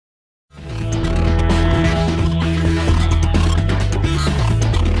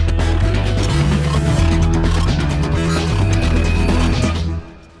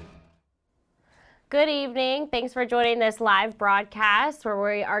Thanks for joining this live broadcast where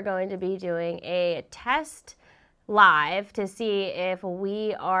we are going to be doing a test live to see if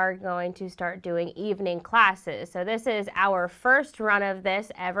we are going to start doing evening classes. So this is our first run of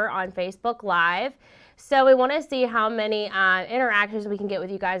this ever on Facebook Live. So we want to see how many interactions we can get with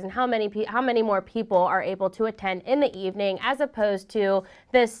you guys and how many more people are able to attend in the evening as opposed to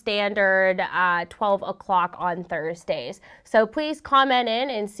the standard 12 o'clock on Thursdays. So please comment in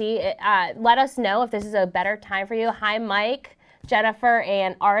and see, let us know if this is a better time for you. Hi, Mike, Jennifer,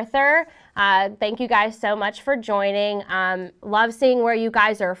 and Arthur. Thank you guys so much for joining. Love seeing where you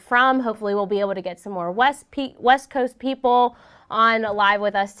guys are from. Hopefully we'll be able to get some more West Coast people on live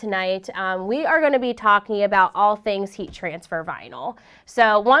with us tonight. We are going to be talking about all things heat transfer vinyl.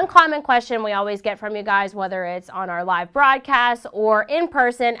 So one common question we always get from you guys, whether it's on our live broadcasts or in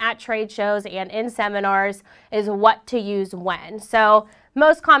person at trade shows and in seminars, is what to use when. So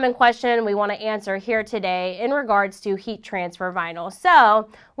most common question we want to answer here today in regards to heat transfer vinyl. So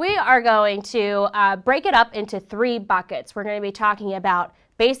we are going to break it up into 3 buckets. We're going to be talking about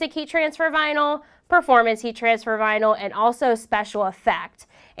basic heat transfer vinyl, performance heat transfer vinyl, and also special effect.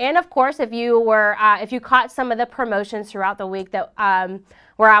 And of course, if you caught some of the promotions throughout the week that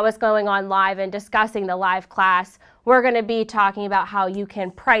where I was going on live and discussing the live class, we're going to be talking about how you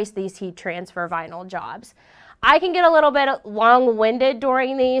can price these heat transfer vinyl jobs. I can get a little bit long-winded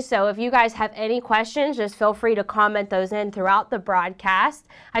during these, so if you guys have any questions, just feel free to comment those in throughout the broadcast.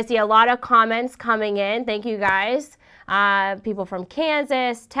 I see a lot of comments coming in. Thank you guys. People from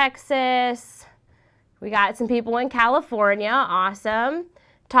Kansas, Texas. We got some people in California. Awesome.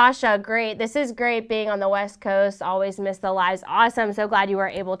 Tasha, great. This is great being on the West Coast. Always miss the lives. Awesome. So glad you were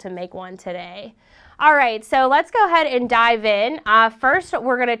able to make one today. All right, so let's go ahead and dive in. First,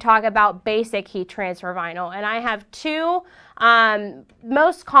 we're going to talk about basic heat transfer vinyl, and I have 2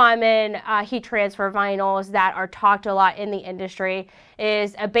 most common heat transfer vinyls that are talked a lot in the industry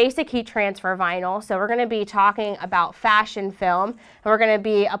is a basic heat transfer vinyl. So we're going to be talking about fashion film, and we're going to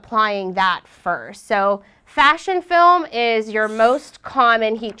be applying that first. So fashion film is your most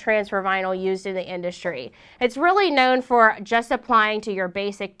common heat transfer vinyl used in the industry. It's really known for just applying to your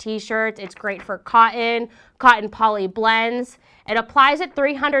basic t-shirts. It's great for cotton poly blends. It applies at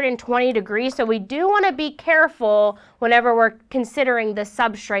 320 degrees, so we do want to be careful whenever we're considering the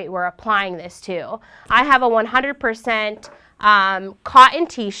substrate we're applying this to. I have a 100% cotton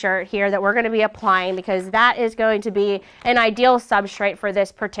t-shirt here that we're going to be applying because that is going to be an ideal substrate for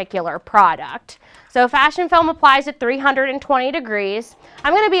this particular product. So fashion film applies at 320 degrees.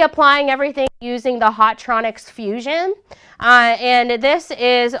 I'm going to be applying everything using the Hotronix Fusion. And this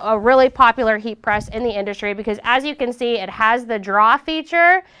is a really popular heat press in the industry because as you can see, it has the draw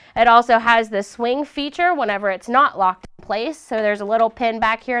feature. It also has the swing feature whenever it's not locked in place. So there's a little pin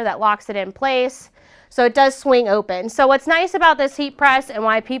back here that locks it in place. So it does swing open. So what's nice about this heat press and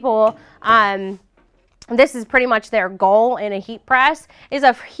why people, this is pretty much their goal in a heat press, is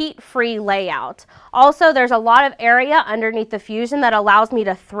a heat-free layout. Also, there's a lot of area underneath the Fusion that allows me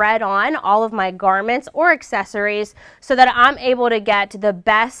to thread on all of my garments or accessories so that I'm able to get the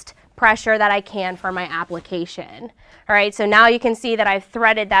best pressure that I can for my application. All right, so now you can see that I've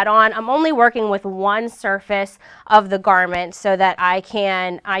threaded that on. I'm only working with one surface of the garment so that I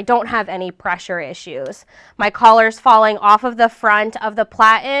don't have any pressure issues. My collar's falling off of the front of the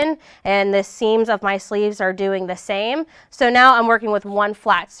platen and the seams of my sleeves are doing the same. So now I'm working with one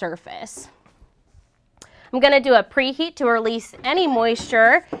flat surface. I'm going to do a preheat to release any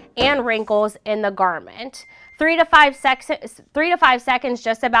moisture and wrinkles in the garment. 3 to 5 seconds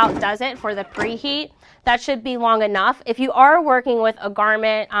just about does it for the preheat. That should be long enough. If you are working with a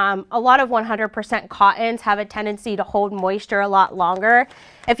garment, a lot of 100% cottons have a tendency to hold moisture a lot longer.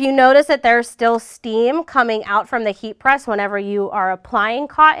 If you notice that there's still steam coming out from the heat press whenever you are applying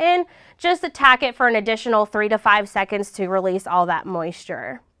cotton, just attack it for an additional 3 to 5 seconds to release all that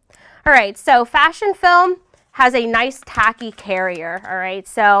moisture. All right, so fashion film has a nice tacky carrier. All right,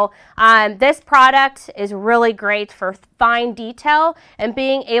 so this product is really great for fine detail and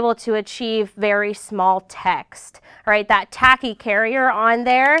being able to achieve very small text. All right, that tacky carrier on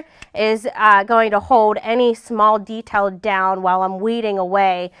there is going to hold any small detail down while I'm weeding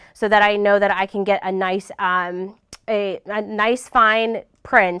away so that I know that I can get a nice fine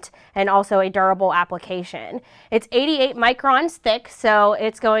print and also a durable application. It's 88 microns thick, so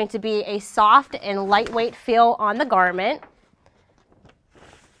it's going to be a soft and lightweight feel on the garment.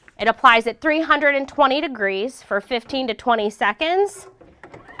 It applies at 320 degrees for 15 to 20 seconds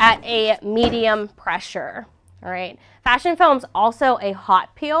at a medium pressure. All right. Fashion film's also a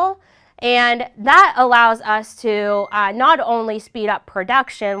hot peel, and that allows us to not only speed up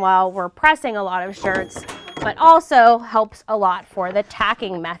production while we're pressing a lot of shirts, but also helps a lot for the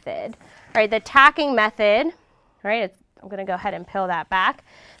tacking method. All right, the tacking method, right, I'm going to go ahead and peel that back.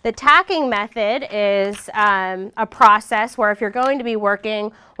 The tacking method is a process where if you're going to be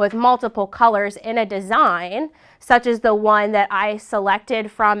working with multiple colors in a design, such as the one that I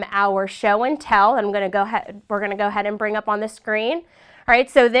selected from our show and tell, and we're going to go ahead and bring up on the screen. All right,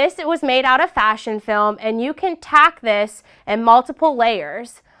 so it was made out of fashion film, and you can tack this in multiple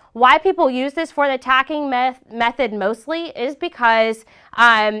layers. Why people use this for the tacking method mostly is because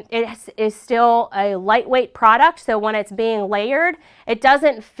it is still a lightweight product, so when it's being layered, it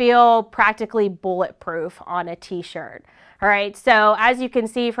doesn't feel practically bulletproof on a t-shirt. All right, so as you can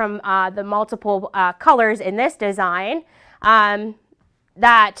see from the multiple colors in this design,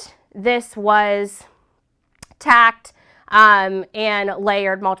 that this was tacked and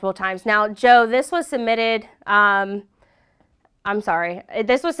layered multiple times. Now, Joe, this was submitted,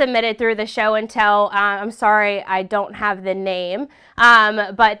 this was submitted through the show and tell. I'm sorry, I don't have the name,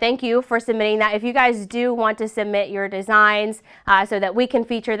 but thank you for submitting that. If you guys do want to submit your designs so that we can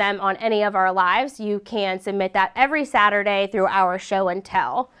feature them on any of our lives, you can submit that every Saturday through our show and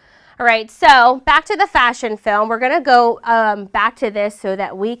tell. All right, so back to the fashion film. We're going to go back to this so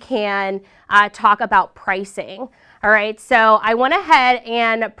that we can talk about pricing. All right, so I went ahead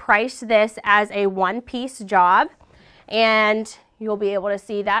and priced this as a one-piece job, and you'll be able to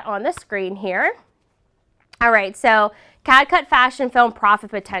see that on the screen here. All right, so CAD cut fashion film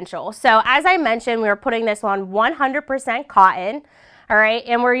profit potential. So as I mentioned, we were putting this on 100% cotton, all right,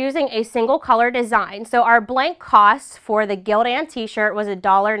 and we're using a single color design. So our blank cost for the Gildan t-shirt was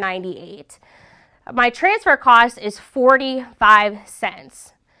 $1.98. My transfer cost is 45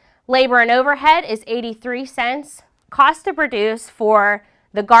 cents. Labor and overhead is 83 cents. Cost to produce for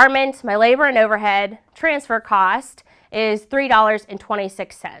the garment, my labor and overhead, transfer cost is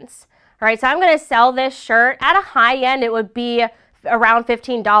 $3.26. All right, so I'm going to sell this shirt. At a high end, it would be around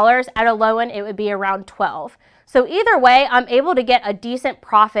 $15. At a low end, it would be around $12. So either way, I'm able to get a decent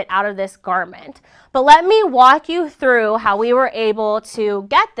profit out of this garment. But let me walk you through how we were able to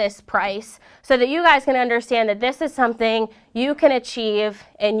get this price so that you guys can understand that this is something you can achieve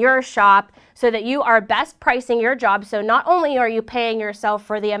in your shop so that you are best pricing your job. So not only are you paying yourself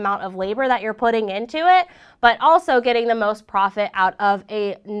for the amount of labor that you're putting into it, but also getting the most profit out of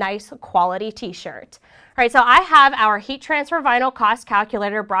a nice quality t-shirt. All right, so I have our heat transfer vinyl cost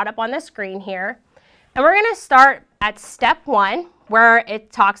calculator brought up on the screen here. And we're going to start at step 1 where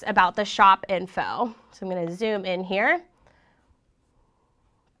it talks about the shop info. So I'm going to zoom in here.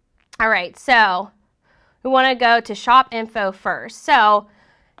 All right, so we want to go to shop info first. So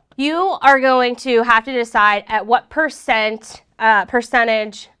you are going to have to decide at what percentage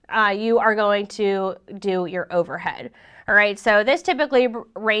you are going to do your overhead. All right, so this typically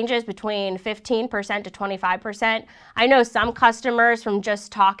ranges between 15% to 25%. I know some customers from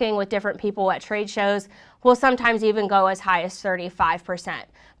just talking with different people at trade shows will sometimes even go as high as 35%.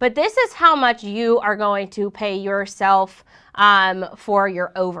 But this is how much you are going to pay yourself for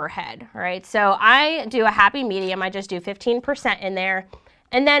your overhead. All right, so I do a happy medium. I just do 15% in there.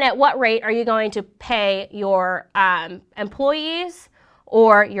 And then at what rate are you going to pay your employees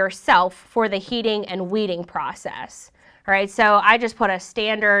or yourself for the heating and weeding process? All right, so I just put a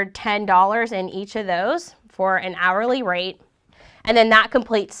standard $10 in each of those for an hourly rate, and then that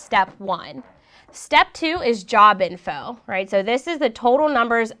completes step 1. Step 2 is job info, right? So this is the total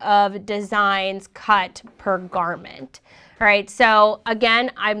numbers of designs cut per garment. All right, so again,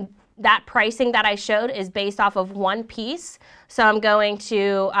 that pricing that I showed is based off of one piece. So I'm going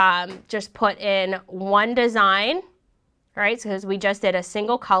to just put in one design, all right, because we just did a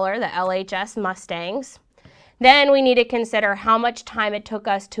single color, the LHS Mustangs. Then we need to consider how much time it took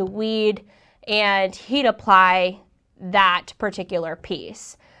us to weed and heat apply that particular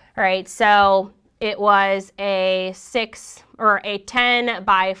piece. All right, so it was a 10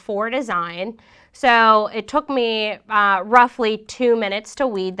 by 4 design. So it took me roughly 2 minutes to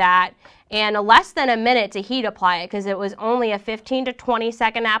weed that and less than a minute to heat apply it because it was only a 15 to 20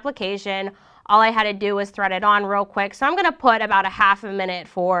 second application. All I had to do was thread it on real quick. So I'm going to put about a half a minute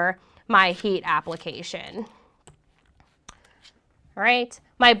for my heat application. All right,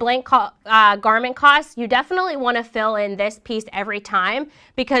 my blank garment cost, you definitely want to fill in this piece every time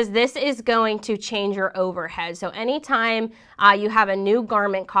because this is going to change your overhead. So anytime you have a new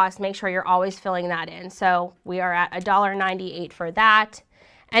garment cost, make sure you're always filling that in. So we are at $1.98 for that.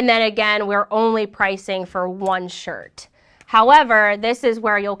 And then again, we're only pricing for one shirt. However, this is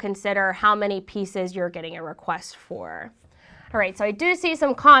where you'll consider how many pieces you're getting a request for. All right, so I do see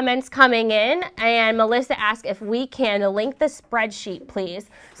some comments coming in, and Melissa asked if we can link the spreadsheet, please.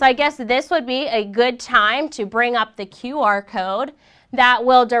 So I guess this would be a good time to bring up the QR code that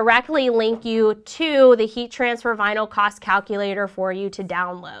will directly link you to the heat transfer vinyl cost calculator for you to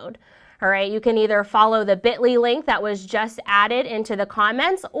download. All right, you can either follow the bit.ly link that was just added into the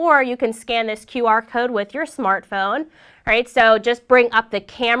comments, or you can scan this QR code with your smartphone. All right, so just bring up the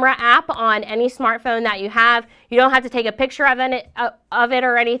camera app on any smartphone that you have. You don't have to take a picture of it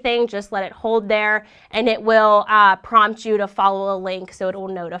or anything. Just let it hold there, and it will prompt you to follow a link, so it will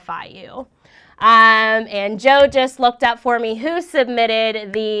notify you. And Joe just looked up for me who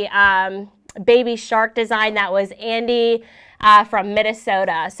submitted the baby shark design. That was Andy from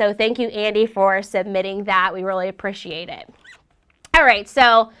Minnesota. So thank you, Andy, for submitting that. We really appreciate it. All right,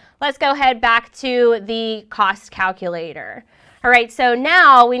 so let's go ahead back to the cost calculator. All right, so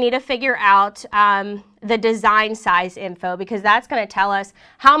now we need to figure out the design size info, because that's going to tell us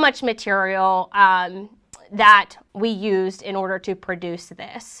how much material that we used in order to produce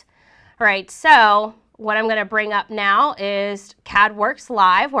this. All right, so what I'm going to bring up now is CADWorks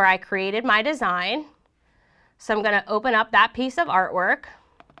Live, where I created my design. So I'm going to open up that piece of artwork.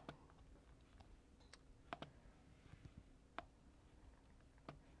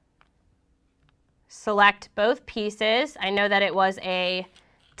 Select both pieces. I know that it was a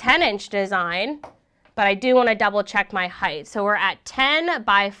 10-inch design, but I do want to double check my height. So we're at 10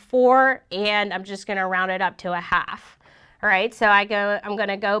 by 4, and I'm just going to round it up to 1/2. All right, so I'm going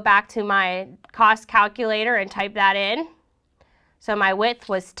to go back to my cost calculator and type that in. So my width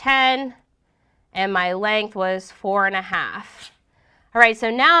was 10, and my length was 4.5. All right, so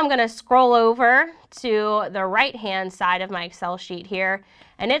now I'm going to scroll over to the right-hand side of my Excel sheet here,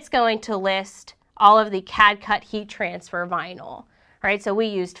 and it's going to list all of the CAD cut heat transfer vinyl. All right, so we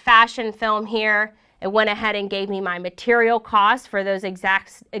used fashion film here. It went ahead and gave me my material cost for those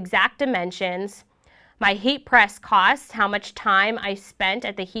exact dimensions, my heat press costs, how much time I spent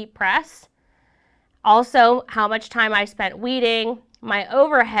at the heat press, also how much time I spent weeding, my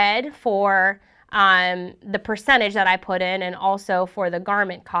overhead for the percentage that I put in, and also for the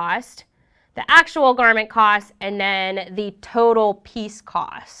garment cost, the actual garment cost, and then the total piece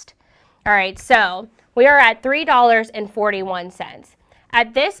cost. All right, so we are at $3.41.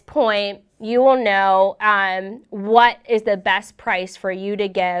 At this point, you will know what is the best price for you to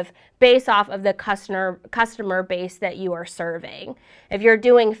give based off of the customer base that you are serving. If you're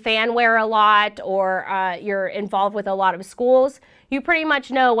doing fan wear a lot, or you're involved with a lot of schools, you pretty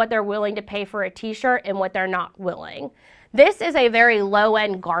much know what they're willing to pay for a t-shirt and what they're not willing. This is a very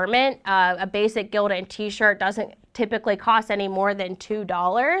low-end garment. A basic Gildan t-shirt doesn't typically cost any more than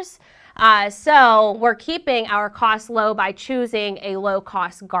 $2. So we're keeping our costs low by choosing a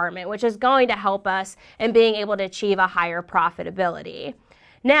low-cost garment, which is going to help us in being able to achieve a higher profitability.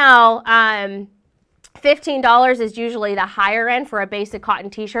 Now, $15 is usually the higher end for a basic cotton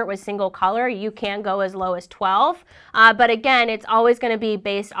t-shirt with single color. You can go as low as $12, but again, it's always going to be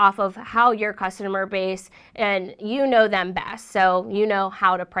based off of how your customer base, and you know them best, so you know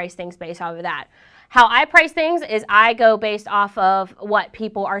how to price things based off of that. How I price things is I go based off of what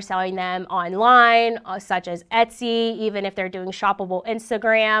people are selling them online, such as Etsy, even if they're doing shoppable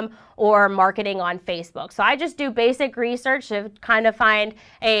Instagram or marketing on Facebook. So I just do basic research to kind of find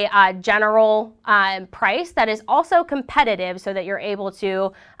a general price that is also competitive, so that you're able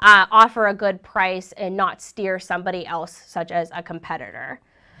to offer a good price and not steer somebody else, such as a competitor.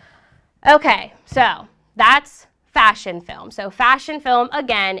 Okay, so that's fashion film. So fashion film,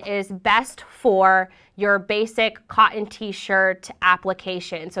 again, is best for your basic cotton t-shirt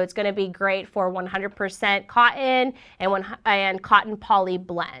application. So it's going to be great for 100% cotton and cotton poly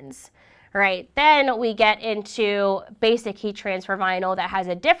blends. All right, then we get into basic heat transfer vinyl that has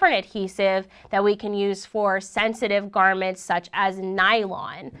a different adhesive that we can use for sensitive garments such as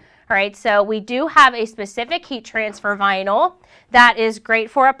nylon. All right, so we do have a specific heat transfer vinyl that is great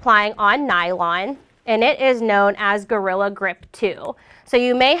for applying on nylon, and it is known as Gorilla Grip 2. So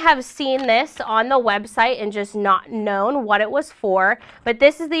you may have seen this on the website and just not known what it was for, but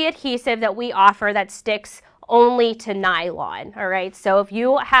this is the adhesive that we offer that sticks only to nylon. All right, so if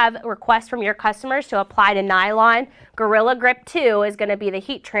you have requests from your customers to apply to nylon, Gorilla Grip 2 is going to be the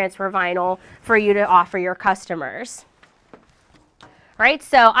heat transfer vinyl for you to offer your customers. All right,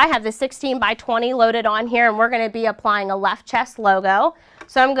 so I have the 16 by 20 loaded on here, and we're going to be applying a left chest logo.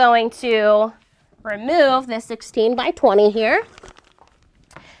 So I'm going to remove the 16 by 20 here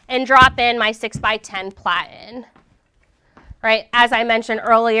and drop in my 6 by 10 platen. Right, as I mentioned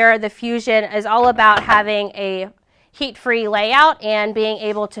earlier, the Fusion is all about having a heat-free layout and being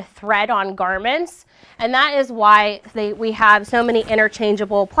able to thread on garments. And that is why we have so many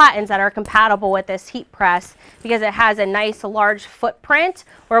interchangeable platens that are compatible with this heat press, because it has a nice large footprint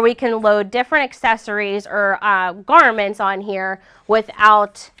where we can load different accessories or garments on here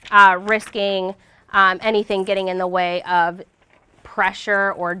without risking anything getting in the way of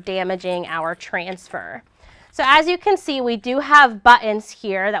pressure or damaging our transfer. So as you can see, we do have buttons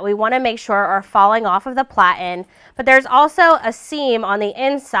here that we want to make sure are falling off of the platen, but there's also a seam on the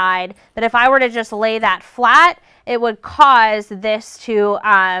inside that if I were to just lay that flat, it would cause this to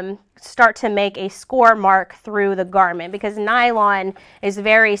start to make a score mark through the garment, because nylon is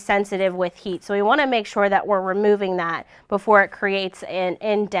very sensitive with heat. So we want to make sure that we're removing that before it creates an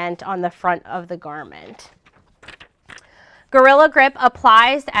indent on the front of the garment. Gorilla Grip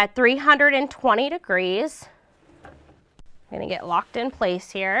applies at 320 degrees. I'm going to get locked in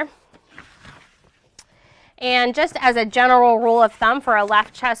place here. And just as a general rule of thumb for a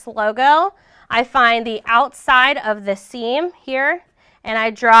left chest logo, I find the outside of the seam here, and I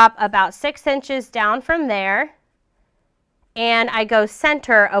drop about 6 inches down from there, and I go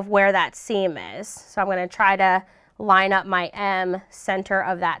center of where that seam is. So I'm going to try to line up my M center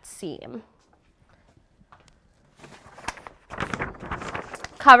of that seam.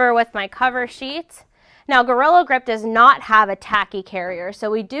 Cover with my cover sheet. Now, Gorilla Grip does not have a tacky carrier,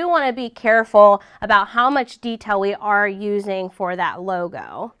 so we do want to be careful about how much detail we are using for that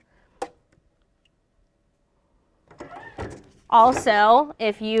logo. Also,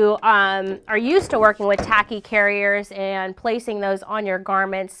 if you are used to working with tacky carriers and placing those on your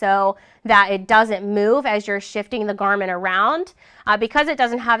garment so that it doesn't move as you're shifting the garment around, because it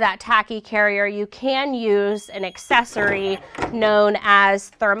doesn't have that tacky carrier, you can use an accessory known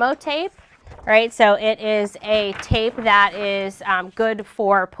as thermotape. Right, so it is a tape that is good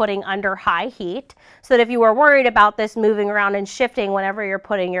for putting under high heat, so that if you were worried about this moving around and shifting whenever you're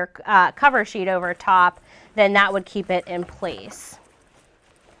putting your cover sheet over top, then that would keep it in place.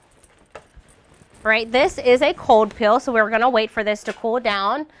 Right, this is a cold peel, so we're going to wait for this to cool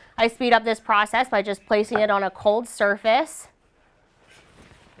down. I speed up this process by just placing it on a cold surface,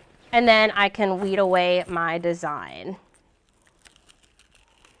 and then I can weed away my design.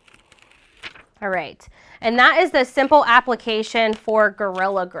 All right, and that is the simple application for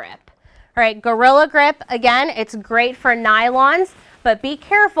Gorilla Grip. All right, Gorilla Grip, again, it's great for nylons, but be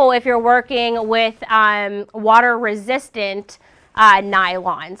careful if you're working with water-resistant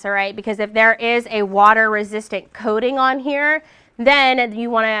nylons, all right? Because if there is a water-resistant coating on here, then you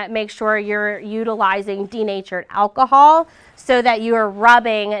want to make sure you're utilizing denatured alcohol so that you are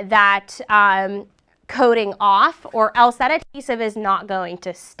rubbing that coating off, or else that adhesive is not going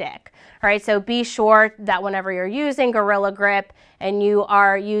to stick. All right, so be sure that whenever you're using Gorilla Grip and you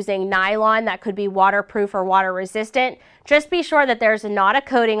are using nylon that could be waterproof or water resistant, just be sure that there's not a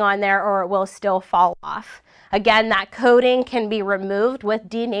coating on there or it will still fall off. Again, that coating can be removed with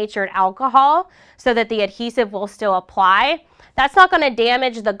denatured alcohol so that the adhesive will still apply. That's not going to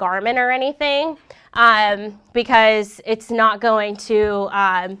damage the garment or anything, because it's not going to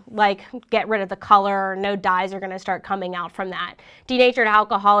like get rid of the color, or no dyes are going to start coming out from that. Denatured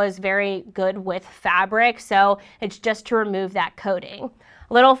alcohol is very good with fabric, so it's just to remove that coating.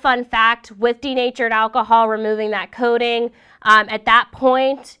 Little fun fact, with denatured alcohol removing that coating, at that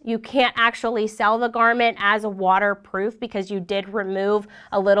point you can't actually sell the garment as waterproof because you did remove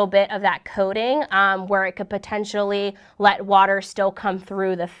a little bit of that coating where it could potentially let water still come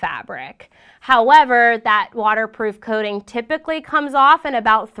through the fabric. However, that waterproof coating typically comes off in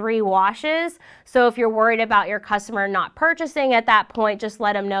about 3 washes. So if you're worried about your customer not purchasing at that point, just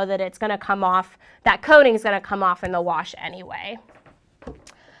let them know that it's going to come off, that coating is going to come off in the wash anyway.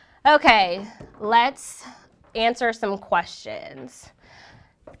 Okay, let's answer some questions.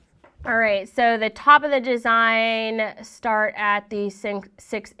 All right, so the top of the design start at the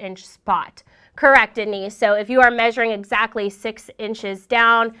 6-inch spot. Correct, Denise. So if you are measuring exactly 6 inches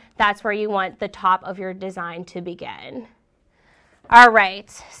down, that's where you want the top of your design to begin. All right,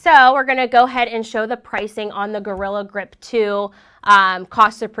 so we're going to go ahead and show the pricing on the Gorilla Grip 2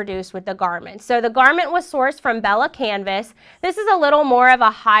 cost to produce with the garment. So the garment was sourced from Bella Canvas. This is a little more of a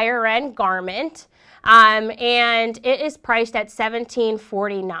higher end garment, and it is priced at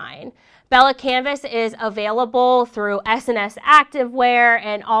 $17.49. Bella Canvas is available through S&S Activewear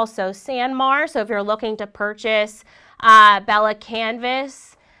and also Sanmar. So if you're looking to purchase Bella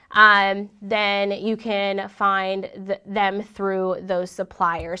Canvas, then you can find them through those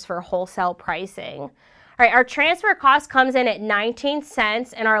suppliers for wholesale pricing. All right, our transfer cost comes in at 19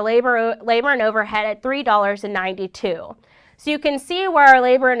 cents and our labor and overhead at $3.92. So you can see where our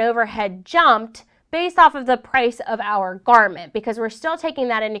labor and overhead jumped based off of the price of our garment, because we're still taking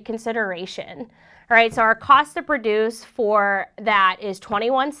that into consideration. All right, so our cost to produce for that is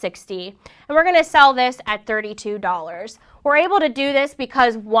 $21.60, and we're going to sell this at $32. We're able to do this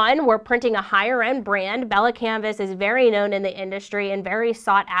because, one, we're printing a higher end brand. Bella Canvas is very known in the industry and very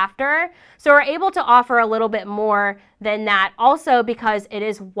sought after. So we're able to offer a little bit more than that, also because it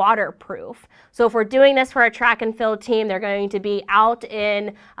is waterproof. So if we're doing this for a track and field team, they're going to be out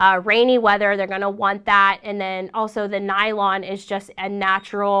in rainy weather. They're going to want that. And then also the nylon is just a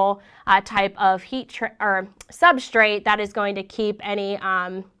natural type of heat or substrate that is going to keep any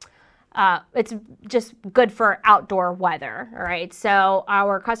it's just good for outdoor weather, all right? So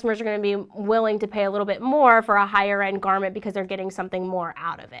our customers are going to be willing to pay a little bit more for a higher end garment because they're getting something more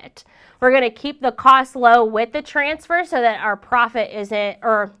out of it. We're going to keep the cost low with the transfer so that our profit isn't,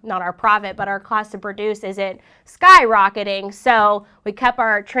 or not our profit, but our cost to produce isn't skyrocketing. So we kept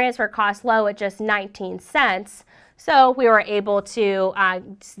our transfer cost low at just 19 cents. So we were able to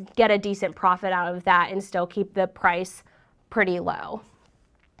get a decent profit out of that and still keep the price pretty low.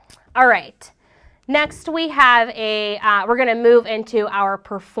 All right, next we have we're going to move into our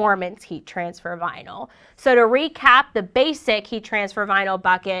performance heat transfer vinyl. So to recap the basic heat transfer vinyl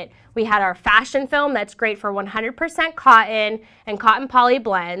bucket, we had our fashion film that's great for 100% cotton and cotton poly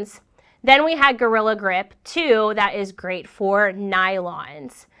blends. Then we had Gorilla Grip 2 that is great for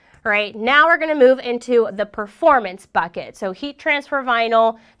nylons. All right, now we're going to move into the performance bucket. So heat transfer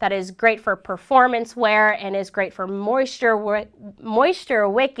vinyl that is great for performance wear and is great for moisture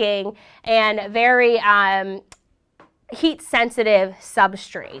wicking and very heat sensitive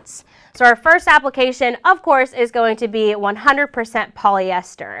substrates. So our first application, of course, is going to be 100%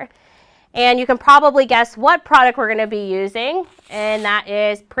 polyester. And you can probably guess what product we're going to be using, and that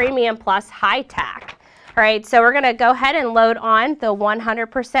is Premium Plus High Tack. All right, so we're going to go ahead and load on the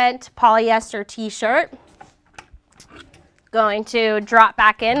 100% polyester t-shirt. Going to drop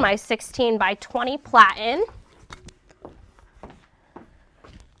back in my 16 by 20 platen.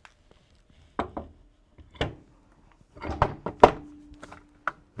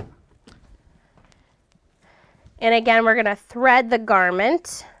 And again, we're going to thread the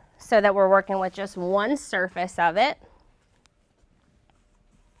garment so that we're working with just one surface of it.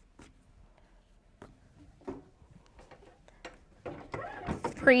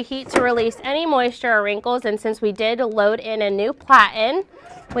 Preheat to release any moisture or wrinkles, and since we did load in a new platen,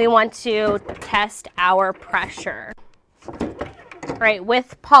 we want to test our pressure. Right,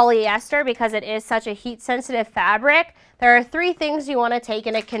 with polyester, because it is such a heat sensitive fabric, there are three things you want to take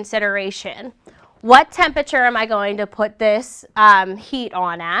into consideration. What temperature am I going to put this heat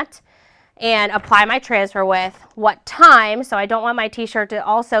on at and apply my transfer with? What time? So I don't want my t-shirt to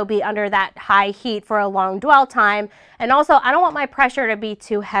also be under that high heat for a long dwell time. And also I don't want my pressure to be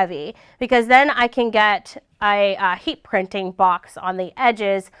too heavy, because then I can get a heat printing box on the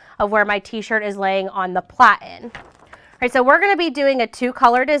edges of where my t-shirt is laying on the platen. All right, so we're going to be doing a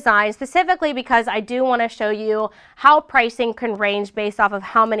two-color design specifically because I do want to show you how pricing can range based off of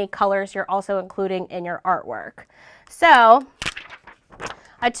how many colors you're also including in your artwork. So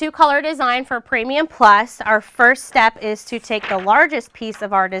a two-color design for Premium Plus. Our first step is to take the largest piece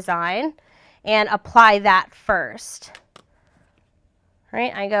of our design and apply that first. All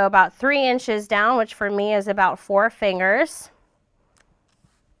right, I go about 3 inches down, which for me is about 4 fingers.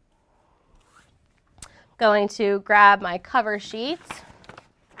 Going to grab my cover sheet,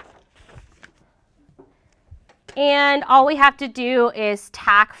 and all we have to do is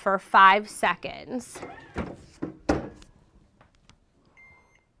tack for 5 seconds.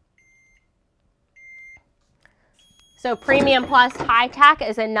 So Premium Plus High Tack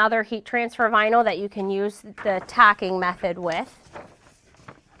is another heat transfer vinyl that you can use the tacking method with.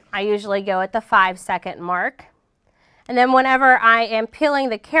 I usually go at the 5-second mark. And then whenever I am peeling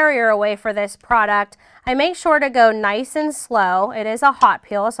the carrier away for this product, I make sure to go nice and slow. It is a hot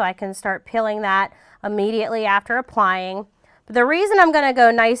peel, so I can start peeling that immediately after applying. But the reason I'm going to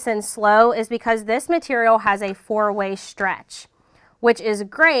go nice and slow is because this material has a 4-way stretch, which is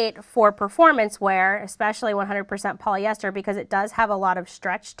great for performance wear, especially 100% polyester, because it does have a lot of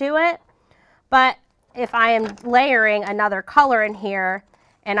stretch to it. But if I am layering another color in here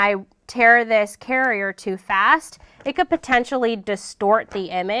and I tear this carrier too fast, it could potentially distort the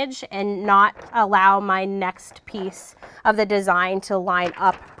image and not allow my next piece of the design to line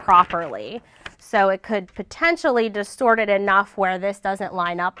up properly. So it could potentially distort it enough where this doesn't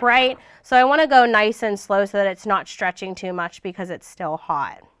line up right. So I want to go nice and slow so that it's not stretching too much because it's still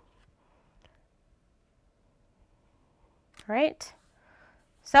hot. All right.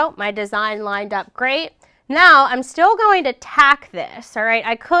 So my design lined up great. Now, I'm still going to tack this, all right?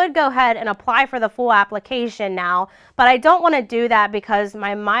 I could go ahead and apply for the full application now, but I don't want to do that because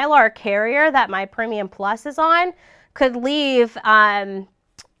my Mylar carrier that my Premium Plus is on could leave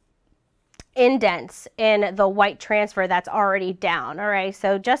indents in the white transfer that's already down, all right?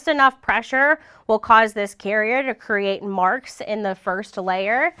 So just enough pressure will cause this carrier to create marks in the first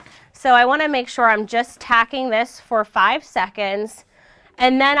layer. So I want to make sure I'm just tacking this for 5 seconds,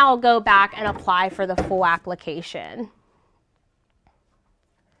 and then I'll go back and apply for the full application.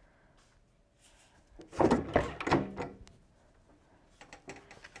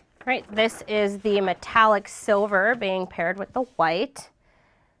 Right, this is the metallic silver being paired with the white.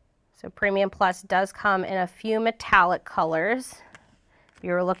 So Premium Plus does come in a few metallic colors. If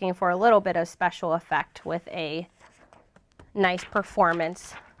you were looking for a little bit of special effect with a nice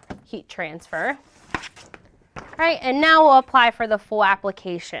performance heat transfer. All right, and now we'll apply for the full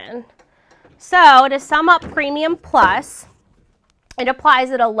application. So to sum up Premium Plus, it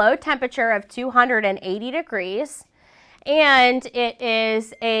applies at a low temperature of 280 degrees. And it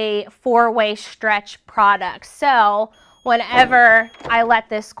is a 4-way stretch product. So whenever I let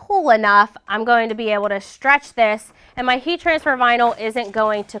this cool enough, I'm going to be able to stretch this, and my heat transfer vinyl isn't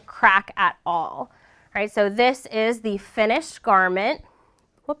going to crack at all. All right, so this is the finished garment.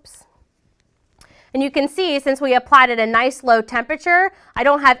 Whoops. And you can see, since we applied at a nice low temperature, I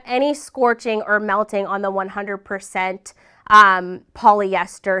don't have any scorching or melting on the 100% polyester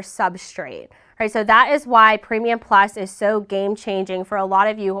substrate. Right, so that is why Premium Plus is so game-changing for a lot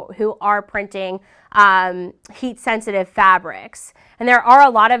of you who are printing heat-sensitive fabrics. And there are a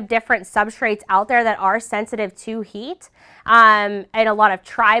lot of different substrates out there that are sensitive to heat, and a lot of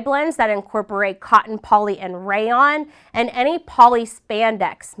tri-blends that incorporate cotton, poly, and rayon, and any poly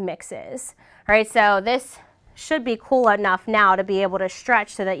spandex mixes. All right, so this should be cool enough now to be able to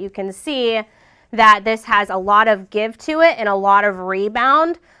stretch so that you can see that this has a lot of give to it and a lot of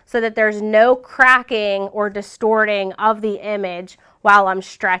rebound, so that there's no cracking or distorting of the image while I'm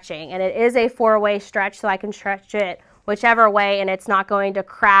stretching. And it is a 4-way stretch, so I can stretch it whichever way and it's not going to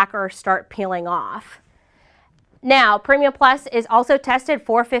crack or start peeling off. Now, Premium Plus is also tested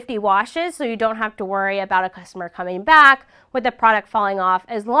for 50 washes, so you don't have to worry about a customer coming back with the product falling off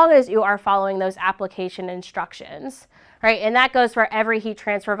as long as you are following those application instructions. Right, and that goes for every heat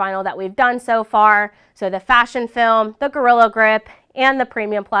transfer vinyl that we've done so far. So the Fashion Film, the Gorilla Grip, and the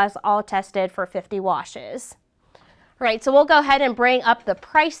Premium Plus all tested for 50 washes. Right, so we'll go ahead and bring up the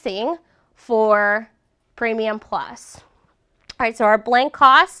pricing for Premium Plus. All right, so our blank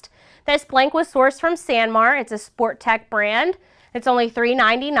cost, this blank was sourced from Sanmar. It's a Sport Tech brand. It's only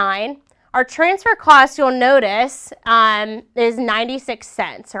 $3.99. Our transfer cost, you'll notice, is 96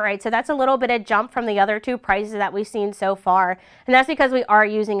 cents, all right? So that's a little bit of jump from the other two prices that we've seen so far, and that's because we are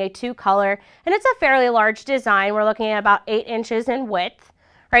using a 2-color, and it's a fairly large design. We're looking at about 8 inches in width,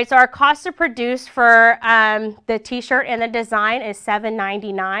 right? So our cost to produce for the t-shirt and the design is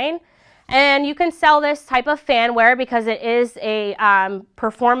 $7.99. And you can sell this type of fan wear because it is a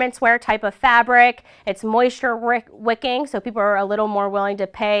performance wear type of fabric. It's moisture wicking, so people are a little more willing to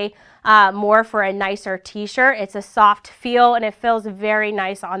pay more for a nicer t-shirt. It's a soft feel and it feels very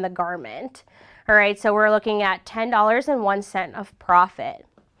nice on the garment. All right, so we're looking at $10.01 of profit.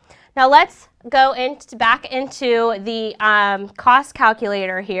 Now let's go back into the cost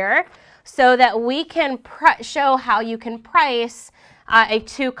calculator here so that we can show how you can price a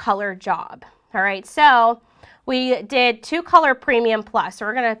 2-color job. All right, so we did 2-color Premium Plus, so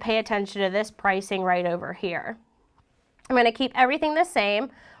we're going to pay attention to this pricing right over here. I'm going to keep everything the same.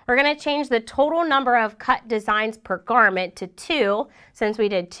 We're going to change the total number of cut designs per garment to 2, since we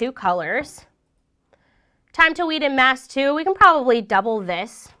did 2 colors. Time to weed and mask 2, we can probably double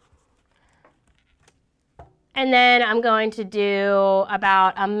this. And then I'm going to do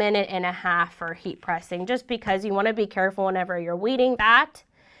about 1.5 minutes for heat pressing, just because you want to be careful whenever you're weeding that.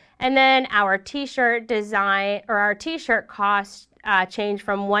 And then our t-shirt design, or our t-shirt cost changed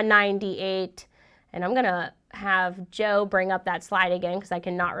from $198, and I'm going to have Joe bring up that slide again because I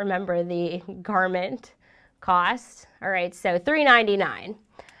cannot remember the garment cost. All right, so $3.99.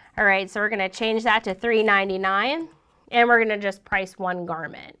 All right, so we're going to change that to $3.99, and we're going to just price 1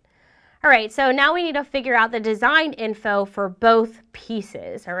 garment. All right, so now we need to figure out the design info for both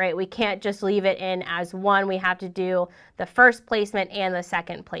pieces. All right, we can't just leave it in as one. We have to do the first placement and the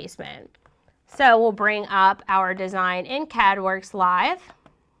second placement. So we'll bring up our design in CADWorks Live.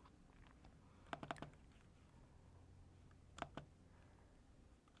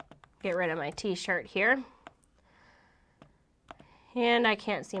 Get rid of my t-shirt here. And I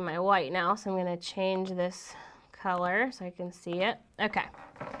can't see my white now, so I'm going to change this color so I can see it. Okay.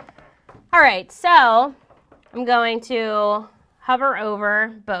 All right, so I'm going to hover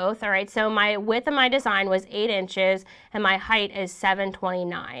over both. All right, so my width of my design was 8 inches and my height is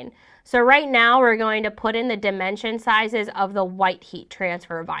 729. So right now we're going to put in the dimension sizes of the white heat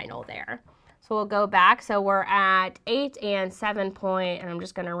transfer vinyl there. So we'll go back. So we're at 8 and 7 point, and I'm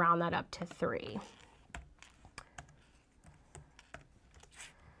just going to round that up to 3.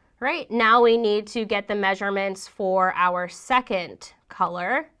 Right, now we need to get the measurements for our second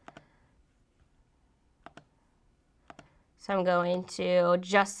color. So I'm going to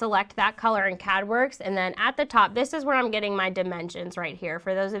just select that color in CADWorks, and then at the top, this is where I'm getting my dimensions right here.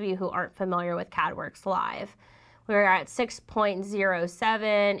 For those of you who aren't familiar with CADWorks Live, we're at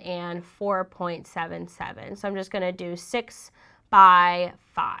 6.07 and 4.77. So I'm just going to do 6 by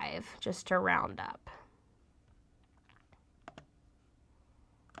 5 just to round up.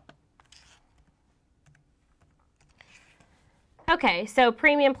 Okay, so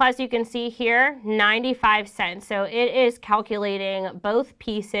Premium Plus, you can see here, 95 cents. So it is calculating both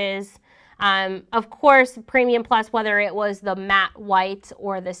pieces. Of course, Premium Plus, whether it was the matte white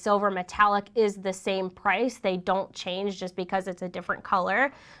or the silver metallic, is the same price. They don't change just because it's a different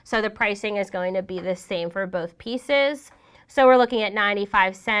color. So the pricing is going to be the same for both pieces. So we're looking at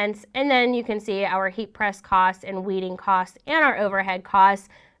 95 cents. And then you can see our heat press costs and weeding costs and our overhead costs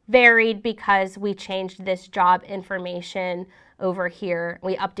varied because we changed this job information over here.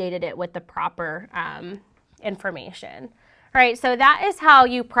 We updated it with the proper information. All right, so that is how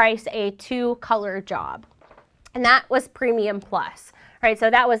you price a 2-color job. And that was Premium Plus. All right, so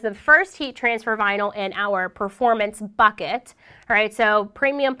that was the first heat transfer vinyl in our performance bucket. All right, so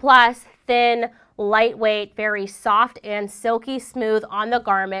Premium Plus, thin, lightweight, very soft and silky smooth on the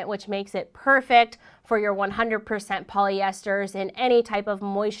garment, which makes it perfect for your 100% polyesters in any type of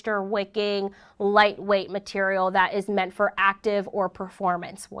moisture wicking, lightweight material that is meant for active or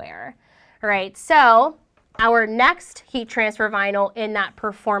performance wear. All right, so our next heat transfer vinyl in that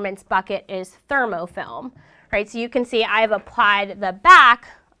performance bucket is thermofilm. All right, so you can see I've applied the back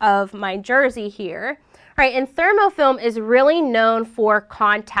of my jersey here. All right, and thermofilm is really known for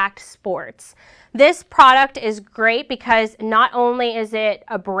contact sports. This product is great because not only is it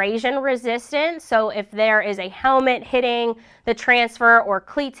abrasion resistant, so if there is a helmet hitting the transfer or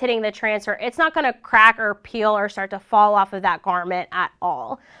cleats hitting the transfer, it's not going to crack or peel or start to fall off of that garment at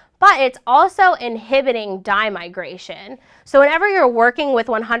all. But it's also inhibiting dye migration. So whenever you're working with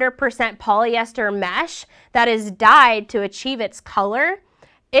 100% polyester mesh that is dyed to achieve its color,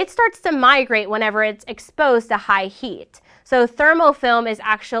 it starts to migrate whenever it's exposed to high heat. So thermofilm is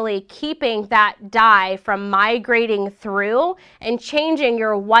actually keeping that dye from migrating through and changing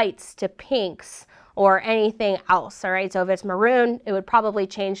your whites to pinks or anything else, all right? So if it's maroon, it would probably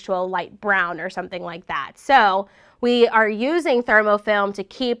change to a light brown or something like that. So we are using thermofilm to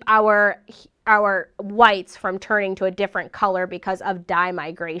keep our whites from turning to a different color because of dye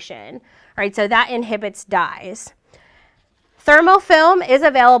migration, all right? So that inhibits dyes. Thermofilm is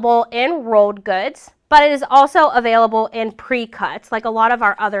available in rolled goods, but it is also available in pre-cuts, like a lot of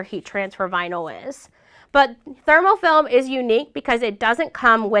our other heat transfer vinyl is. But thermofilm is unique because it doesn't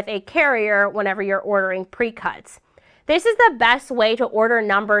come with a carrier whenever you're ordering pre-cuts. This is the best way to order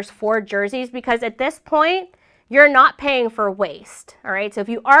numbers for jerseys because at this point, you're not paying for waste, all right? So if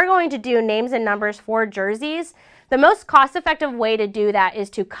you are going to do names and numbers for jerseys, the most cost-effective way to do that is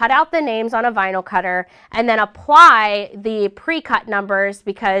to cut out the names on a vinyl cutter and then apply the pre-cut numbers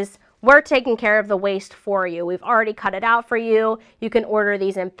because we're taking care of the waste for you. We've already cut it out for you. You can order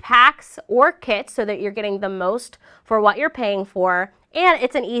these in packs or kits so that you're getting the most for what you're paying for, and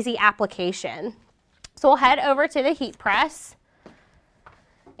it's an easy application. So we'll head over to the heat press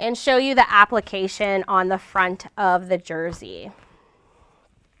and show you the application on the front of the jersey.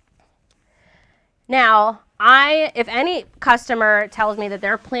 Now, if any customer tells me that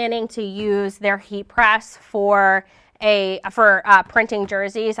they're planning to use their heat press for printing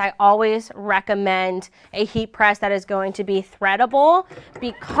jerseys, I always recommend a heat press that is going to be threadable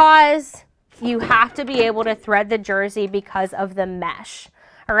because you have to be able to thread the jersey because of the mesh.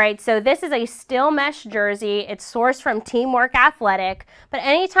 All right, so this is a steel mesh jersey. It's sourced from Teamwork Athletic, but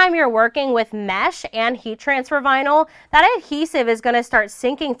anytime you're working with mesh and heat transfer vinyl, that adhesive is going to start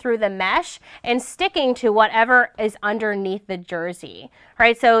sinking through the mesh and sticking to whatever is underneath the jersey. All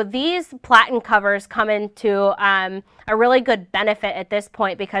right, so these platen covers come into a really good benefit at this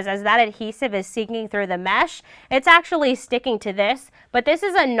point because as that adhesive is sinking through the mesh, it's actually sticking to this, but this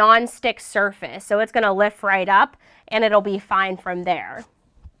is a non-stick surface, so it's going to lift right up and it'll be fine from there.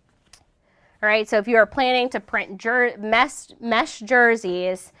 All right, so if you are planning to print mesh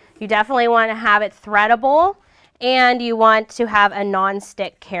jerseys, you definitely want to have it threadable and you want to have a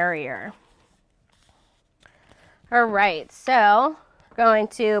non-stick carrier. All right, so we're going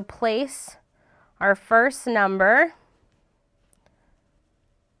to place our first number.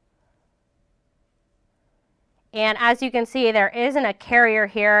 And as you can see, there isn't a carrier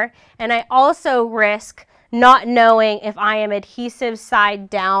here. And I also risk not knowing if I am adhesive side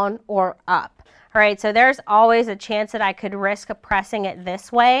down or up. All right, so there's always a chance that I could risk pressing it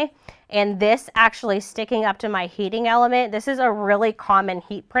this way and this actually sticking up to my heating element. This is a really common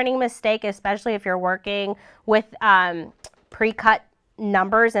heat printing mistake, especially if you're working with pre-cut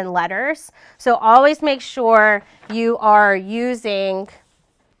numbers and letters. So always make sure you are using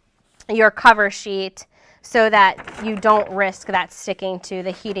your cover sheet so that you don't risk that sticking to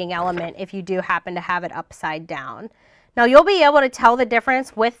the heating element if you do happen to have it upside down. Now you'll be able to tell the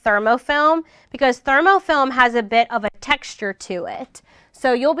difference with thermofilm because thermofilm has a bit of a texture to it.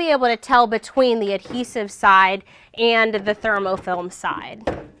 So you'll be able to tell between the adhesive side and the thermofilm side.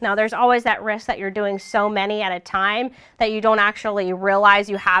 Now there's always that risk that you're doing so many at a time that you don't actually realize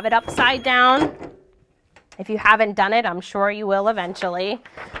you have it upside down. If you haven't done it, I'm sure you will eventually.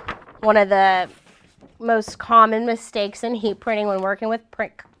 One of the most common mistakes in heat printing when working with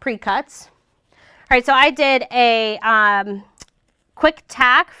pre-cuts. All right, so I did a quick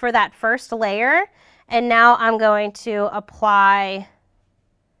tack for that first layer, and now I'm going to apply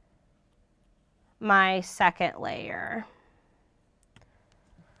my second layer.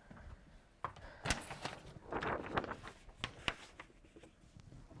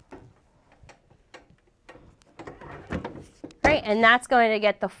 Right, and that's going to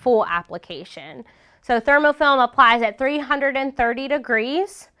get the full application. So thermofilm applies at 330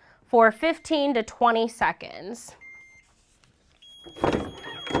 degrees for 15 to 20 seconds.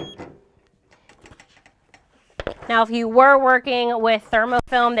 Now, if you were working with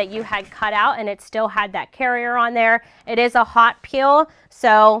thermofilm that you had cut out and it still had that carrier on there, it is a hot peel.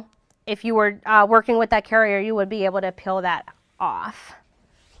 So if you were working with that carrier, you would be able to peel that off.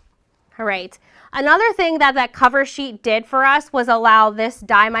 All right. Another thing that that cover sheet did for us was allow this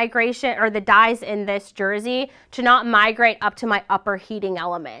dye migration, or the dyes in this jersey, to not migrate up to my upper heating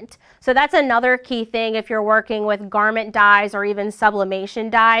element. So that's another key thing if you're working with garment dyes or even sublimation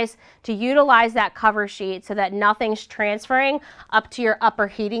dyes, to utilize that cover sheet so that nothing's transferring up to your upper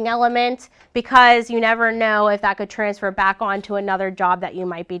heating element, because you never know if that could transfer back onto another job that you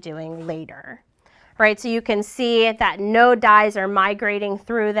might be doing later. Right, so you can see that no dyes are migrating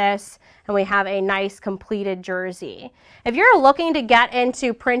through this, and we have a nice completed jersey. If you're looking to get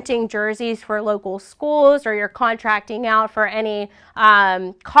into printing jerseys for local schools, or you're contracting out for any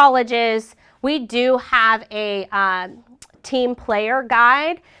colleges, we do have a team player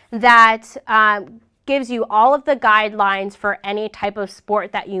guide that gives you all of the guidelines for any type of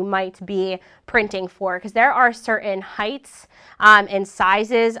sport that you might be printing for, because there are certain heights and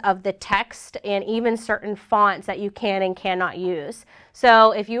sizes of the text and even certain fonts that you can and cannot use.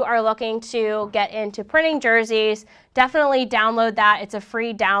 So if you are looking to get into printing jerseys, definitely download that. It's a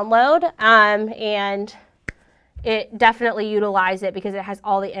free download, and it definitely utilize it because it has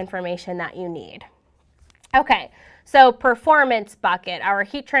all the information that you need. Okay. So performance bucket, our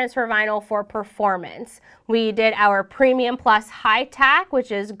heat transfer vinyl for performance. We did our Premium Plus High Tack,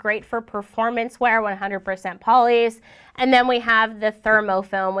 which is great for performance wear, 100% polys. And then we have the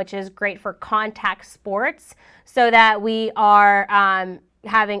Thermofilm, which is great for contact sports, so that we are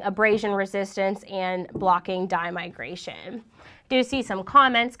having abrasion resistance and blocking dye migration. Do see some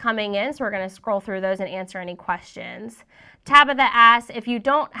comments coming in, so we're going to scroll through those and answer any questions. Tabitha asks, if you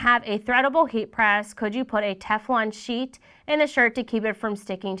don't have a threadable heat press, could you put a Teflon sheet in the shirt to keep it from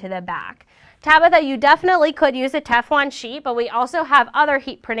sticking to the back? Tabitha, you definitely could use a Teflon sheet, but we also have other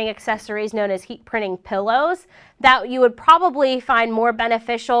heat printing accessories known as heat printing pillows that you would probably find more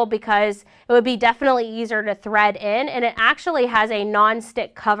beneficial because it would be definitely easier to thread in, and it actually has a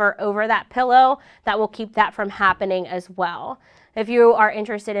non-stick cover over that pillow that will keep that from happening as well. If you are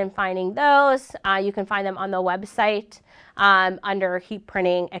interested in finding those, you can find them on the website under heat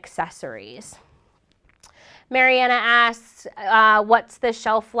printing accessories. Mariana asks, what's the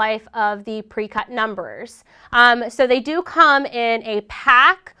shelf life of the pre-cut numbers? So they do come in a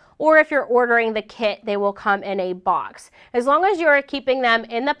pack, or if you're ordering the kit, they will come in a box. As long as you're keeping them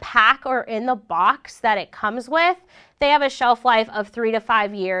in the pack or in the box that it comes with, they have a shelf life of 3 to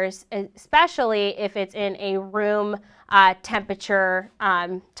 5 years, especially if it's in a room temperature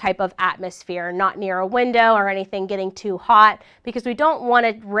type of atmosphere, not near a window or anything getting too hot, because we don't want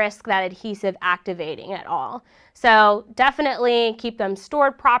to risk that adhesive activating at all. So definitely keep them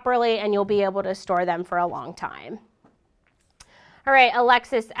stored properly, and you'll be able to store them for a long time. All right,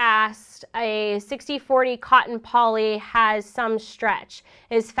 Alexis asked, a 60/40 cotton poly has some stretch.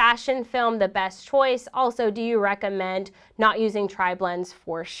 Is fashion film the best choice? Also, do you recommend not using tri-blends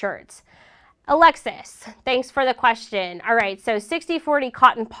for shirts? Alexis, thanks for the question. All right, so 60/40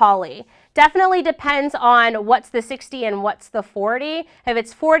 cotton poly. Definitely depends on what's the 60 and what's the 40. If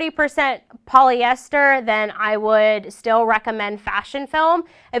it's 40% polyester, then I would still recommend fashion film.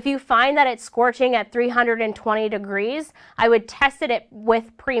 If you find that it's scorching at 320 degrees, I would test it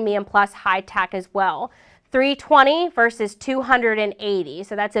with Premium Plus High Tack as well. 320 versus 280.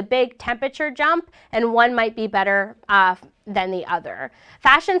 So that's a big temperature jump, and one might be better than the other.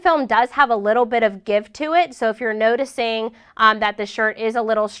 Fashion film does have a little bit of give to it. So if you're noticing that the shirt is a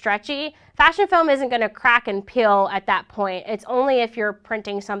little stretchy, fashion film isn't going to crack and peel at that point. It's only if you're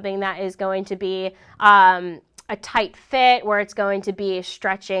printing something that is going to be a tight fit where it's going to be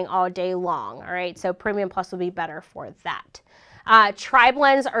stretching all day long. All right, so Premium Plus will be better for that.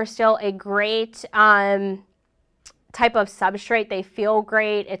 Tri-blends are still a great type of substrate. They feel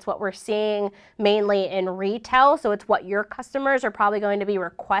great. It's what we're seeing mainly in retail, so it's what your customers are probably going to be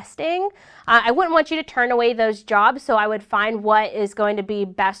requesting. I wouldn't want you to turn away those jobs, so I would find what is going to be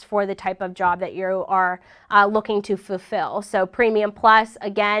best for the type of job that you are looking to fulfill. So Premium Plus,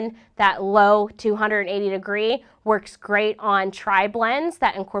 again, that low 280 degree works great on tri-blends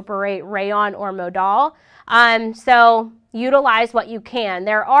that incorporate rayon or modal. So utilize what you can.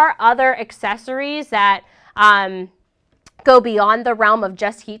 There are other accessories that go beyond the realm of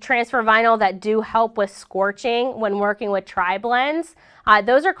just heat transfer vinyl that do help with scorching when working with tri-blends.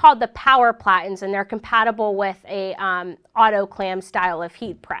 Those are called the power platens, and they're compatible with a auto clam style of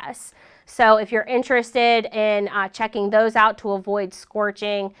heat press. So if you're interested in checking those out to avoid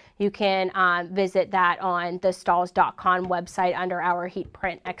scorching, you can visit that on the Stahls.com website under our heat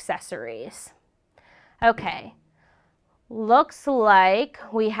print accessories. Okay, looks like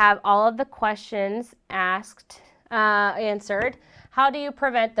we have all of the questions answered. How do you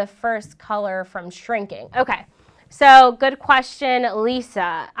prevent the first color from shrinking? Okay, so good question,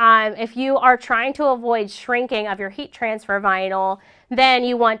 Lisa. If you are trying to avoid shrinking of your heat transfer vinyl, then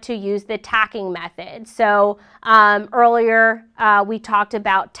you want to use the tacking method. So earlier we talked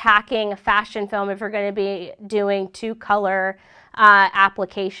about tacking fashion film if you're going to be doing two-color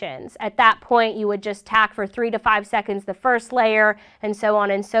applications. At that point, you would just tack for 3 to 5 seconds the first layer, and so on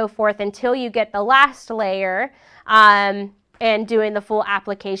and so forth until you get the last layer, and doing the full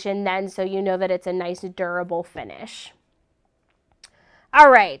application then, so you know that it's a nice durable finish. All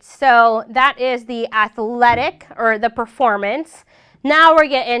right, so that is the athletic or the performance. Now we're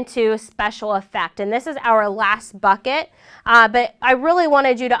getting into special effect, and this is our last bucket, but I really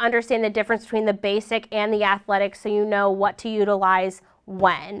wanted you to understand the difference between the basic and the athletic so you know what to utilize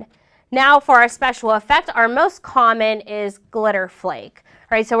when. Now for our special effect, our most common is glitter flake.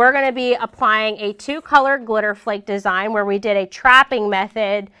 All right, so we're going to be applying a two-color glitter flake design where we did a trapping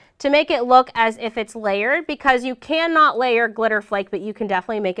method to make it look as if it's layered, because you cannot layer glitter flake, but you can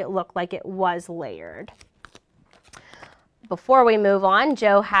definitely make it look like it was layered. Before we move on,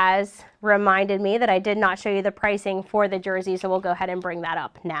 Joe has reminded me that I did not show you the pricing for the jersey, so we'll go ahead and bring that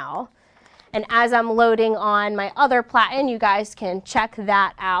up now. And as I'm loading on my other platen, you guys can check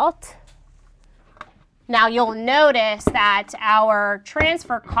that out. Now you'll notice that our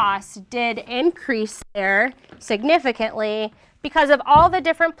transfer costs did increase there significantly because of all the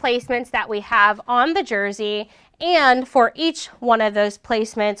different placements that we have on the jersey, and for each one of those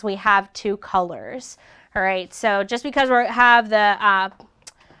placements we have two colors. All right, so just because we have the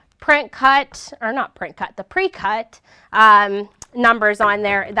the pre-cut numbers on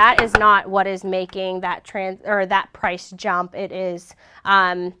there, that is not what is making that that price jump. It is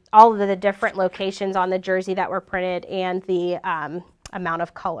all of the different locations on the jersey that were printed and the amount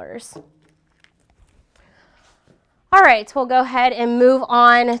of colors. All right, so we'll go ahead and move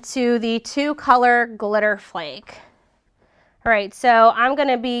on to the two-color glitter flake. All right, so I'm going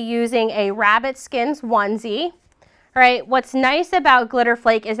to be using a rabbit skins onesie. All right, what's nice about glitter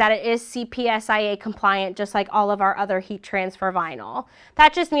flake is that it is CPSIA compliant, just like all of our other heat transfer vinyl.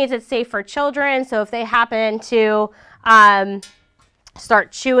 That just means it's safe for children, so if they happen to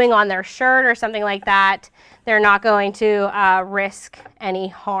start chewing on their shirt or something like that, they're not going to risk any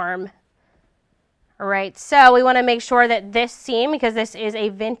harm. All right, so we want to make sure that this seam, because this is a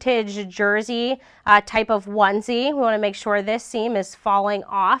vintage jersey type of onesie, we want to make sure this seam is falling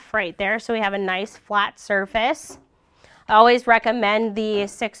off right there so we have a nice flat surface. I always recommend the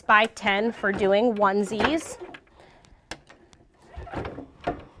 6x10 for doing onesies.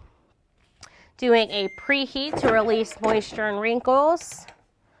 Doing a preheat to release moisture and wrinkles.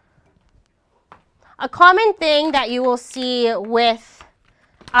 A common thing that you will see with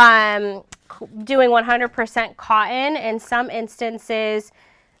doing 100% cotton, in some instances,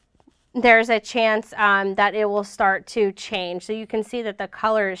 there's a chance that it will start to change. So you can see that the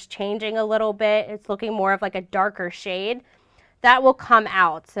color is changing a little bit. It's looking more of like a darker shade. That will come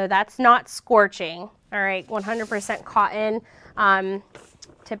out. So that's not scorching. All right, 100% cotton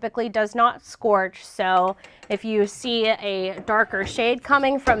typically does not scorch. So if you see a darker shade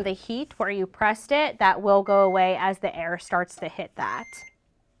coming from the heat where you pressed it, that will go away as the air starts to hit that.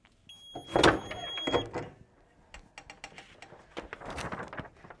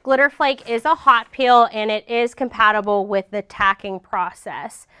 Glitter flake is a hot peel and it is compatible with the tacking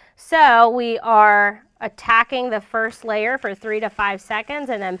process. So we are attacking the first layer for 3 to 5 seconds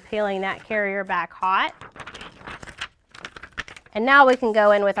and then peeling that carrier back hot. And now we can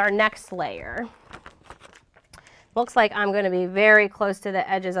go in with our next layer. Looks like I'm going to be very close to the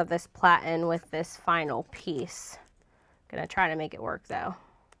edges of this platen with this final piece. I'm going to try to make it work though.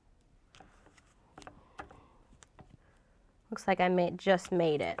 Looks like I just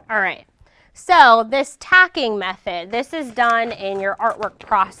made it. All right. So this tacking method, this is done in your artwork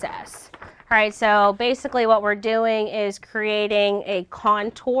process. All right, so basically what we're doing is creating a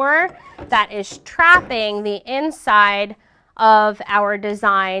contour that is trapping the inside of our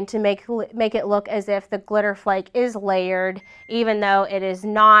design to make it look as if the glitter flake is layered, even though it is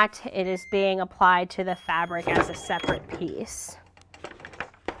not. It is being applied to the fabric as a separate piece.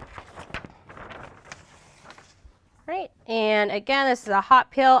 Right, and again, this is a hot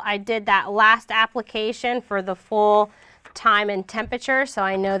peel. I did that last application for the full time and temperature, so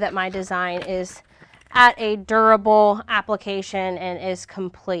I know that my design is at a durable application and is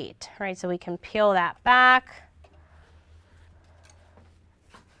complete. Right, so we can peel that back.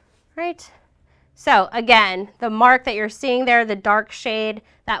 Right, so again, the mark that you're seeing there, the dark shade,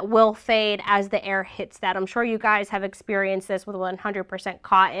 that will fade as the air hits that. I'm sure you guys have experienced this with 100%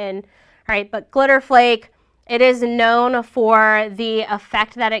 cotton, right? But glitter flake, it is known for the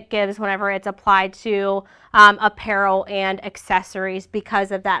effect that it gives whenever it's applied to apparel and accessories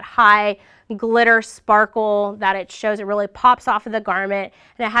because of that high glitter sparkle that it shows. It really pops off of the garment,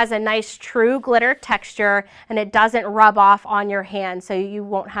 and it has a nice true glitter texture, and it doesn't rub off on your hand, so you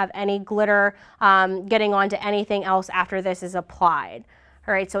won't have any glitter getting onto anything else after this is applied.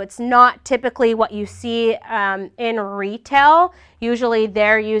 All right, so it's not typically what you see in retail. Usually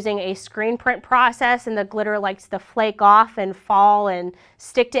they're using a screen print process and the glitter likes to flake off and fall and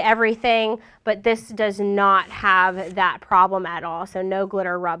stick to everything, but this does not have that problem at all, so no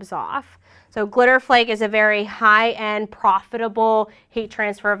glitter rubs off. So glitter flake is a very high-end, profitable heat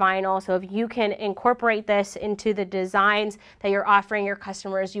transfer vinyl. So if you can incorporate this into the designs that you're offering your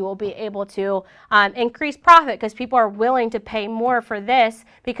customers, you will be able to increase profit because people are willing to pay more for this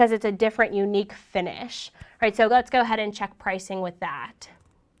because it's a different, unique finish. All right, so let's go ahead and check pricing with that.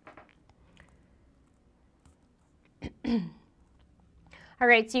 All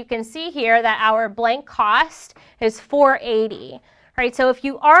right, so you can see here that our blank cost is $480. All right, so if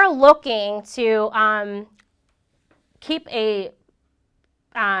you are looking to keep a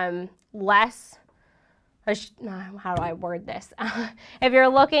less, how do I word this? If you're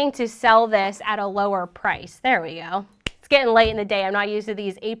looking to sell this at a lower price, there we go. It's getting late in the day. I'm not used to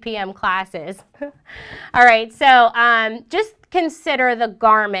these 8 p.m. classes. All right, so just consider the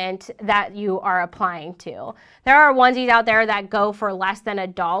garment that you are applying to. There are onesies out there that go for less than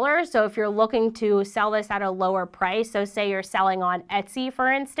 $1. So if you're looking to sell this at a lower price, so say you're selling on Etsy,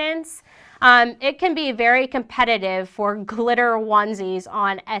 for instance, it can be very competitive for glitter onesies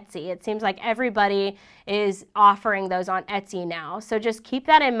on Etsy. It seems like everybody is offering those on Etsy now. So just keep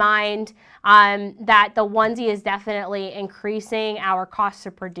that in mind, that the onesie is definitely increasing our cost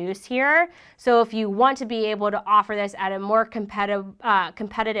to produce here. So if you want to be able to offer this at a more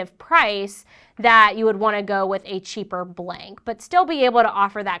competitive price, that you would want to go with a cheaper blank, but still be able to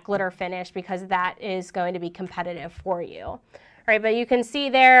offer that glitter finish because that is going to be competitive for you. All right, but you can see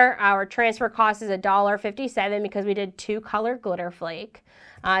there our transfer cost is $1.57 because we did 2 color glitter flake.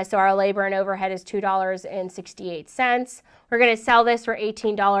 So our labor and overhead is $2.68. We're going to sell this for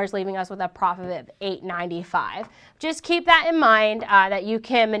 $18, leaving us with a profit of $8.95. Just keep that in mind, that you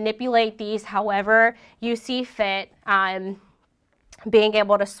can manipulate these however you see fit. Being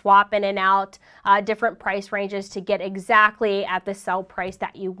able to swap in and out different price ranges to get exactly at the sell price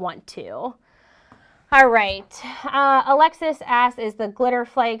that you want to. All right, Alexis asks, is the glitter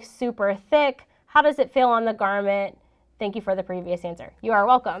flake super thick? How does it feel on the garment? Thank you for the previous answer. You are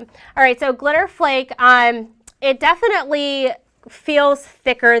welcome. All right, so glitter flake, it definitely feels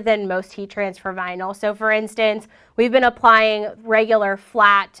thicker than most heat transfer vinyl. So for instance, we've been applying regular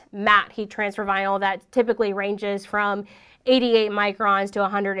flat matte heat transfer vinyl that typically ranges from 88 microns to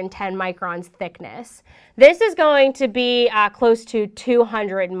 110 microns thickness. This is going to be close to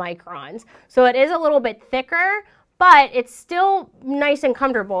 200 microns. So it is a little bit thicker, but it's still nice and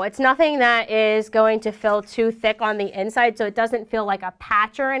comfortable. It's nothing that is going to feel too thick on the inside, so it doesn't feel like a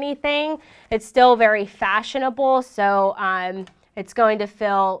patch or anything. It's still very fashionable, so it's going to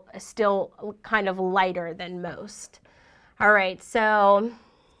feel still kind of lighter than most. All right, so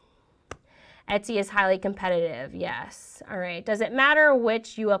Etsy is highly competitive, yes. All right, does it matter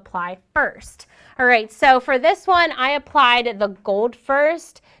which you apply first? All right, so for this one, I applied the gold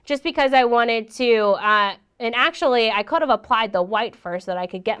first just because I wanted to, and actually I could have applied the white first so that I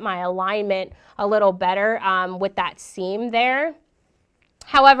could get my alignment a little better with that seam there.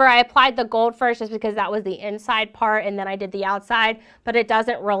 However, I applied the gold first just because that was the inside part and then I did the outside, but it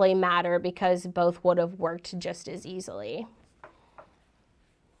doesn't really matter because both would have worked just as easily.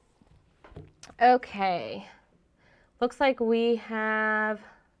 Okay, looks like we have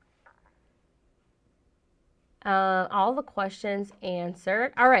all the questions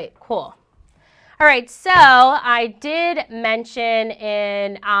answered. All right, cool. All right, so I did mention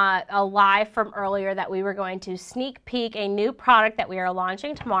in a live from earlier that we were going to sneak peek a new product that we are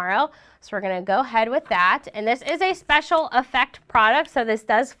launching tomorrow. So we're going to go ahead with that. And this is a special effect product, so this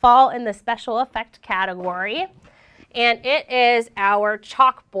does fall in the special effect category. And it is our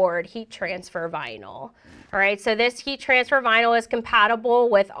chalkboard heat transfer vinyl. All right, so this heat transfer vinyl is compatible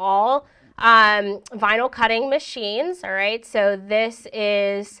with all vinyl cutting machines. All right, so this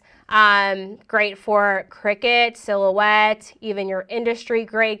is great for Cricut, Silhouette, even your industry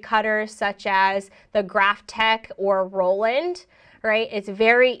grade cutters such as the Graphtec or Roland. Right, it's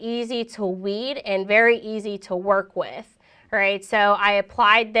very easy to weed and very easy to work with. All right, so I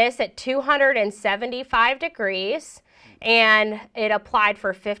applied this at 275 degrees and it applied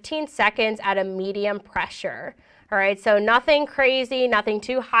for 15 seconds at a medium pressure. All right, so nothing crazy, nothing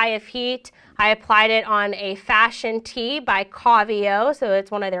too high of heat. I applied it on a fashion tee by Cavio, so it's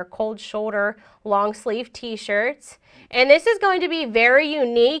one of their cold shoulder long sleeve t-shirts. And this is going to be very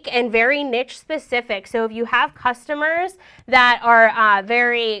unique and very niche specific. So if you have customers that are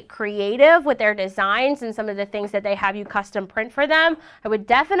very creative with their designs and some of the things that they have you custom print for them, I would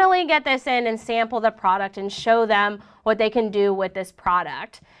definitely get this in and sample the product and show them what they can do with this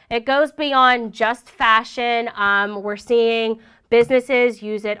product. It goes beyond just fashion. We're seeing businesses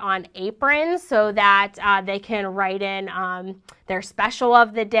use it on aprons so that they can write in their special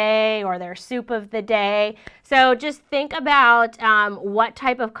of the day or their soup of the day. So just think about what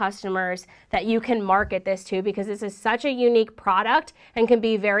type of customers that you can market this to, because this is such a unique product and can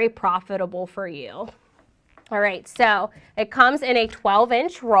be very profitable for you. All right, so it comes in a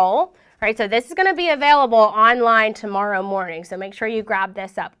 12-inch roll. All right, so this is going to be available online tomorrow morning, so make sure you grab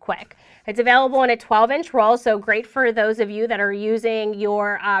this up quick. It's available in a 12-inch roll, so great for those of you that are using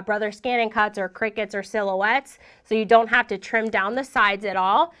your Brother Scan & Cuts or Cricuts or Silhouettes, so you don't have to trim down the sides at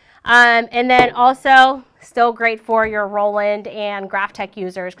all. And then also still great for your Roland and Graphtec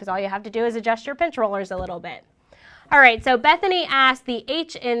users, because all you have to do is adjust your pinch rollers a little bit. All right, so Bethany asked, the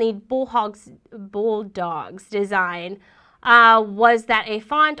H in the Bulldogs design, was that a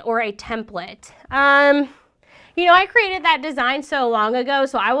font or a template? You know, I created that design so long ago,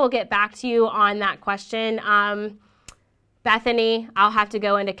 so I will get back to you on that question. Bethany, I'll have to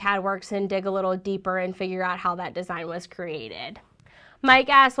go into CADWorks and dig a little deeper and figure out how that design was created. Mike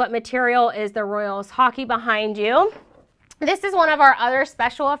asked, what material is the Royals hockey behind you? This is one of our other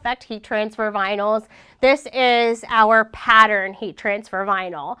special effect heat transfer vinyls. This is our pattern heat transfer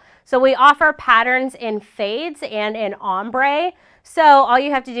vinyl. So we offer patterns in fades and in ombre. So all you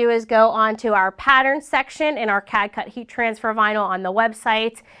have to do is go onto our pattern section in our CAD Cut heat transfer vinyl on the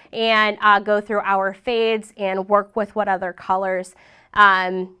website and go through our fades and work with what other colors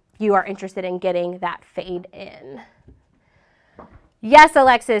you are interested in getting that fade in. Yes,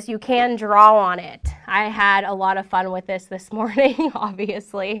 Alexis, you can draw on it. I had a lot of fun with this morning,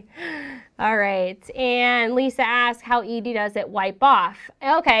 obviously. All right, and Lisa asked, how easy does it wipe off?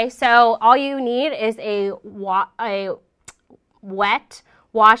 Okay, so all you need is a wet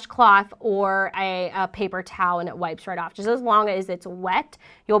washcloth or a paper towel, and it wipes right off. Just as long as it's wet,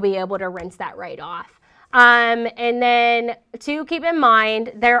 you'll be able to rinse that right off. And then to keep in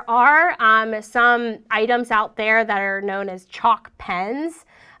mind, there are some items out there that are known as chalk pens.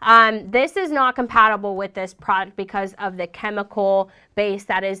 This is not compatible with this product because of the chemical base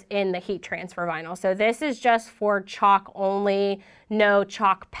that is in the heat transfer vinyl. So this is just for chalk only, no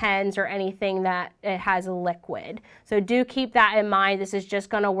chalk pens or anything that it has liquid. So do keep that in mind. This is just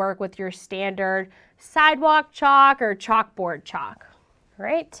going to work with your standard sidewalk chalk or chalkboard chalk.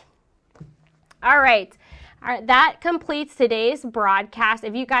 Right? All right. That completes today's broadcast.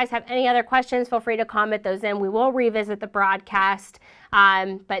 If you guys have any other questions, feel free to comment those in. We will revisit the broadcast.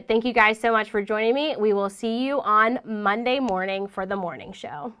 But thank you guys so much for joining me. We will see you on Monday morning for the morning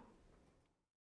show.